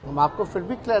हम आपको फिर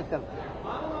भी क्लियर करते हैं,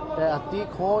 चाहे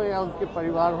अतीक हो या उनके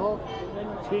परिवार हो,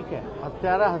 ठीक है,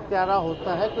 हत्यारा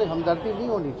होता है, कोई हमदर्दी नहीं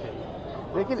होनी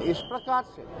चाहिए। लेकिन इस प्रकार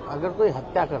से अगर कोई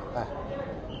हत्या करता है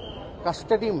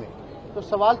कस्टडी में, तो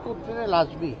सवाल तो उठने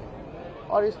लाजमी है।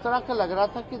 और इस तरह का लग रहा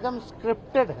था कि एकदम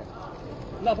स्क्रिप्टेड है।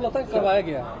 आपको लगता है करवाया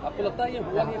गया? आपको लगता है ये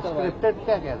हुआ नहीं? स्क्रिप्टेड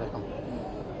क्या कह रहे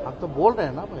हम तो बोल रहे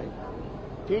हैं ना भाई,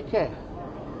 ठीक है,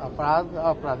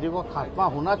 अपराधियों का खात्मा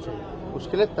होना चाहिए,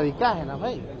 उसके लिए तरीका है ना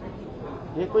भाई,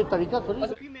 ये कोई तरीका थोड़ी।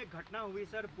 यूपी में घटना हुई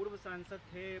सर, पूर्व सांसद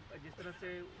थे, जिस तरह से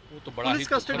वो तो बड़ा ही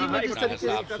कस्टडी में जिस तरीके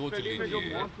से आप सोच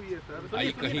लीजिए,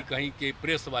 कहीं कहीं के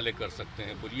प्रेस वाले कर सकते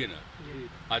हैं, बोलिए ना।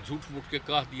 आज झूठ मूठ के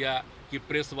कह दिया कि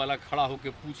प्रेस वाला खड़ा होकर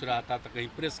पूछ रहा था, तो कहीं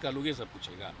प्रेस का लोग ये सब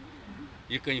पूछेगा?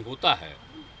 ये कहीं होता है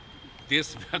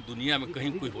देश में, दुनिया में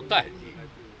कहीं कोई होता है जी?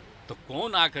 तो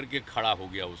कौन आकर के खड़ा हो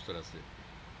गया उस तरह से?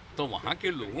 तो वहाँ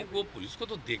के लोगों को, पुलिस को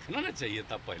तो देखना ना चाहिए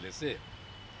था पहले से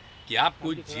कि आप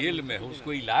कोई जेल में हो,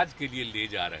 उसको इलाज के लिए ले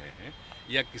जा रहे हैं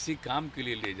या किसी काम के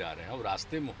लिए ले जा रहे हैं और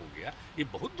रास्ते में हो गया, ये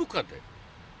बहुत दुखद है।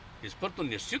 इस पर तो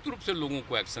निश्चित रूप से लोगों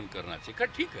को एक्शन करना चाहिए।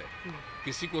 ठीक है,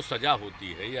 किसी को सजा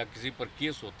होती है या किसी पर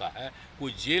केस होता है,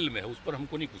 कोई जेल में है, उस पर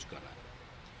हमको नहीं कुछ करना है।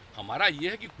 हमारा ये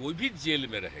है कि कोई भी जेल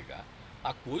में रहेगा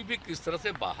और कोई भी किस तरह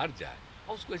से बाहर जाए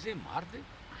और उसको ऐसे ही मार दे,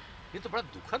 ये तो बड़ा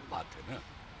दुखद बात है ना।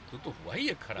 तो हुआ ही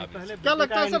है खराब। क्या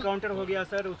लगता है एनकाउंटर हो गया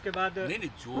सर, उसके बाद नहीं,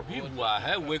 जो भी हुआ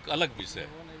है वो एक अलग विषय,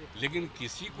 लेकिन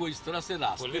किसी को इस तरह से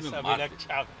रास्ते में मार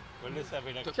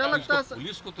तो क्या लगता है?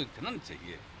 पुलिस को तो इतना नहीं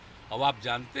चाहिए। अब आप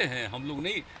जानते हैं, हम लोग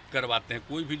नहीं करवाते हैं,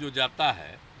 कोई भी जो जाता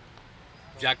है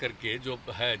जा करके जो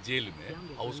है जेल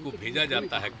में और उसको भेजा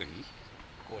जाता है कहीं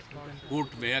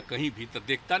कोर्ट में या कहीं भी, तो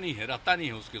देखता नहीं है, रहता नहीं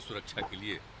है उसके सुरक्षा के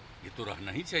लिए। ये तो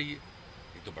रहना ही चाहिए।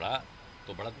 ये तो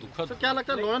बड़ा दुखद। तो क्या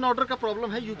लगता है लॉ एंड ऑर्डर का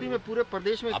प्रॉब्लम है यूपी में, पूरे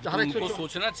प्रदेश में? अब तो उनको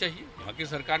सोचना चाहिए, यहाँ की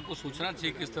सरकार को सोचना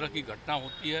चाहिए कि इस तरह की घटना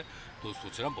होती है तो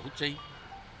सोचना बहुत चाहिए।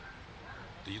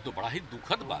 तो ये तो बड़ा ही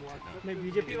दुखद बात है ना।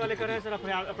 बीजेपी वाले कह रहे हैं सर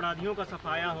अपराधियों का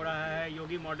सफाया हो रहा है,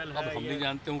 योगी मॉडल है। अब हम नहीं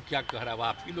जानते हूँ क्या कह रहा है,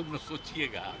 आप ही लोग न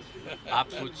सोचिएगा। आप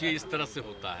सोचिए, इस तरह से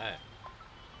होता है,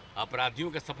 अपराधियों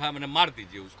का सफाया मैंने मार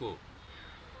दीजिए उसको,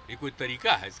 ये कोई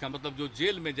तरीका है? इसका मतलब जो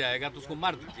जेल में जाएगा तो उसको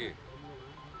मार दीजिए,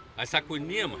 ऐसा कोई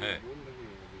नियम है?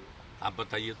 आप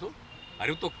बताइए तो।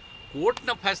 अरे तो कोर्ट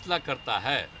ना फैसला करता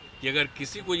है कि अगर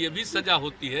किसी को ये भी सजा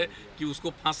होती है कि उसको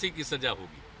फांसी की सजा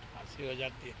होगी,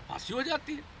 फांसी हो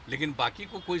जाती है। लेकिन बाकी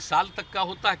को कोई साल तक का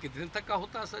होता है, कितने तक का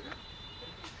होता है सजा।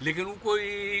 लेकिन वो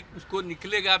कोई उसको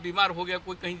निकलेगा, बीमार हो गया,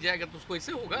 कोई कहीं जाएगा तो उसको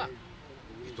ऐसे होगा?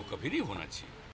 ये तो कभी नहीं होना चाहिए।